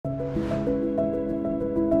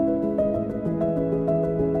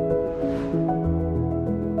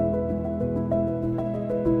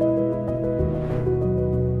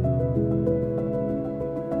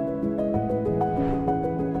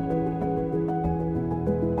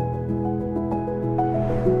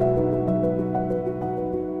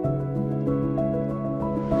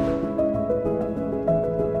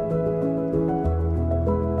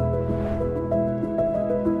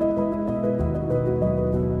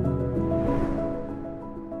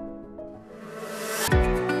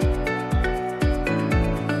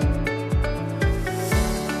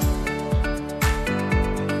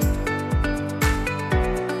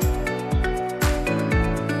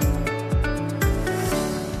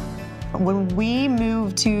When we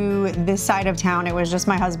moved to this side of town, it was just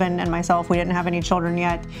my husband and myself. We didn't have any children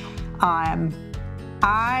yet.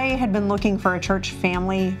 I had been looking for a church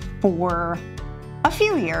family for a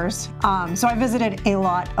few years. So I visited a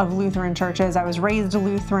lot of Lutheran churches. I was raised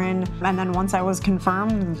Lutheran, and then once I was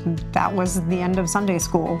confirmed, that was the end of Sunday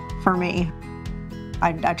school for me.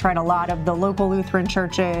 I tried a lot of the local Lutheran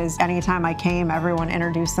churches. Anytime I came, everyone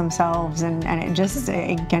introduced themselves, and it just,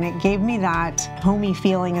 again, it gave me that homey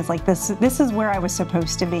feeling. It's like, this is where I was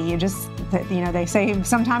supposed to be. You just, you know, they say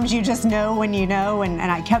sometimes you just know when you know, and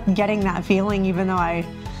I kept getting that feeling even though I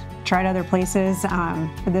tried other places.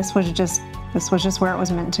 But this was just where it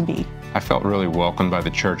was meant to be. I felt really welcomed by the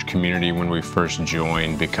church community when we first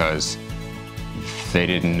joined because they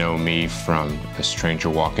didn't know me from a stranger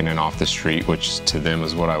walking in off the street, which to them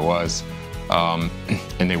is what I was.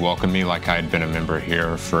 And they welcomed me like I had been a member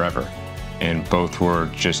here forever. And both were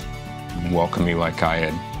just welcomed me like I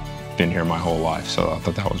had been here my whole life. So I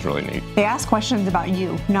thought that was really neat. They ask questions about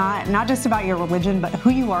you, not just about your religion, but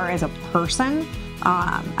who you are as a person.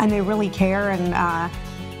 And they really care. And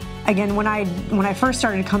again, when I first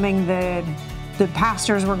started coming, the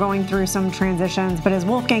pastors were going through some transitions, but as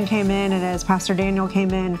Wolfgang came in and as Pastor Daniel came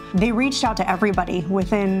in, they reached out to everybody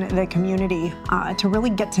within the community to really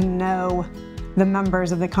get to know the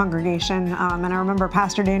members of the congregation. And I remember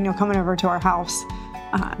Pastor Daniel coming over to our house,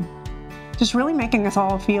 just really making us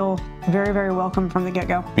all feel very, very welcome from the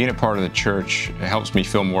get-go. Being a part of the church helps me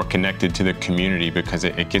feel more connected to the community because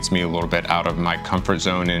it gets me a little bit out of my comfort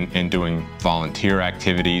zone in doing volunteer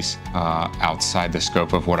activities outside the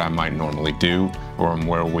scope of what I might normally do, or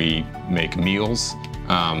where we make meals.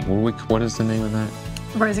 What is the name of that?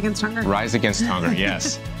 Rise Against Hunger. Rise Against Hunger,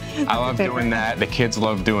 yes. I love doing that. The kids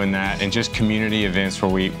love doing that, and just community events where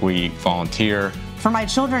we volunteer. For my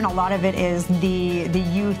children, a lot of it is the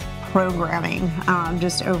youth programming,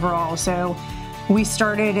 just overall. So we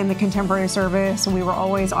started in the contemporary service. We were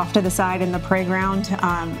always off to the side in the playground.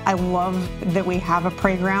 I love that we have a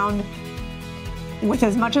playground. With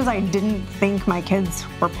as much as I didn't think my kids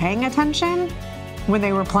were paying attention when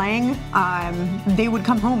they were playing, they would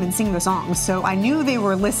come home and sing the songs. So I knew they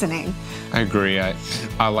were listening. I agree.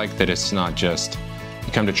 I like that it's not just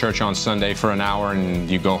you come to church on Sunday for an hour and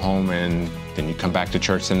you go home and then you come back to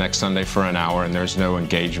church the next Sunday for an hour and there's no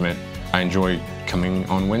engagement. I enjoy coming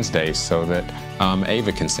on Wednesdays so that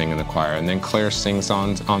Ava can sing in the choir, and then Claire sings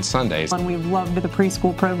on Sundays. And we loved the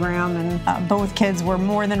preschool program, and both kids were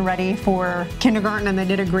more than ready for kindergarten, and they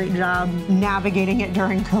did a great job navigating it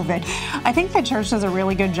during COVID. I think the church does a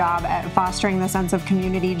really good job at fostering the sense of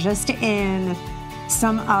community just in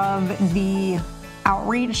some of the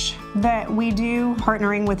outreach that we do,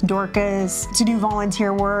 partnering with Dorcas to do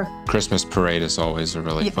volunteer work. Christmas parade is always a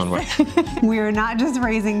really fun way. We're not just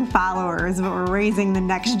raising followers, but we're raising the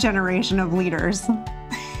next generation of leaders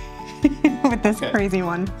with this crazy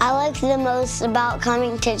one. I like the most about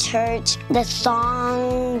coming to church, the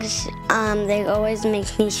songs, they always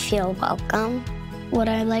make me feel welcome. What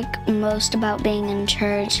I like most about being in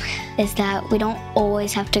church is that we don't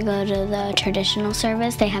always have to go to the traditional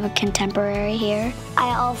service. They have a contemporary here.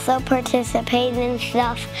 I also participate in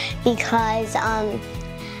stuff because I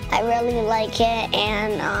really like it,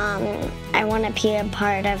 and I want to be a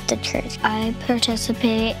part of the church. I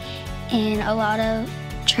participate in a lot of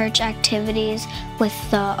church activities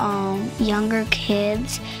with the younger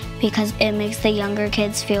kids, because it makes the younger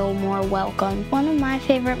kids feel more welcome. One of my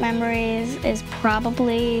favorite memories is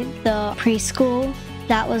probably the preschool.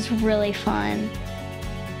 That was really fun.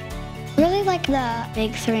 I really like the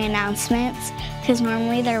big 3 announcements, because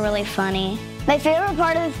normally they're really funny. My favorite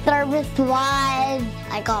part of the service was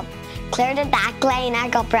I got cleared the back lane, I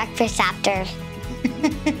got breakfast after.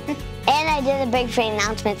 And I did the big 3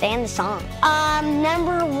 announcements and the song.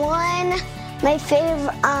 Number 1, my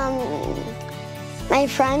favorite, my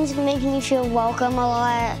friends make me feel welcome a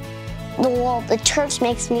lot. The church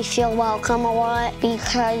makes me feel welcome a lot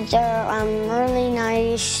because they're really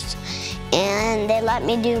nice and they let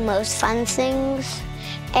me do most fun things.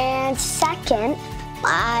 And second,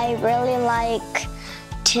 I really like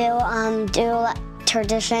to do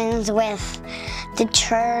traditions with the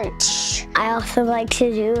church. I also like to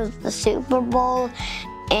do the Super Bowl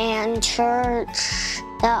and church.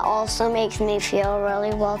 That also makes me feel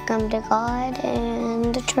really welcome to God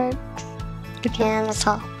and the church. And that's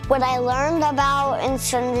all. What I learned about in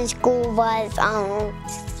Sunday school was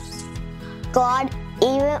God,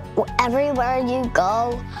 even everywhere you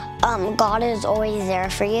go, God is always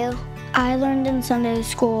there for you. I learned in Sunday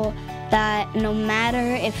school that no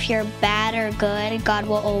matter if you're bad or good, God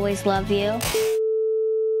will always love you.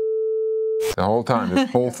 The whole time.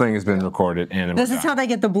 This whole thing has been recorded. And This is how they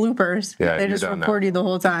get the bloopers. Yeah, they you're just done record now. you the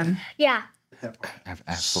whole time. Yeah. I have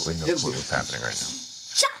absolutely no clue what's happening right now.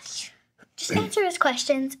 Josh, just answer his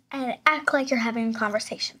questions and act like you're having a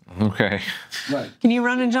conversation. Okay. Can you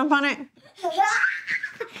run and jump on it?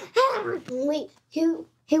 Wait, who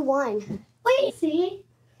won? Wait, see?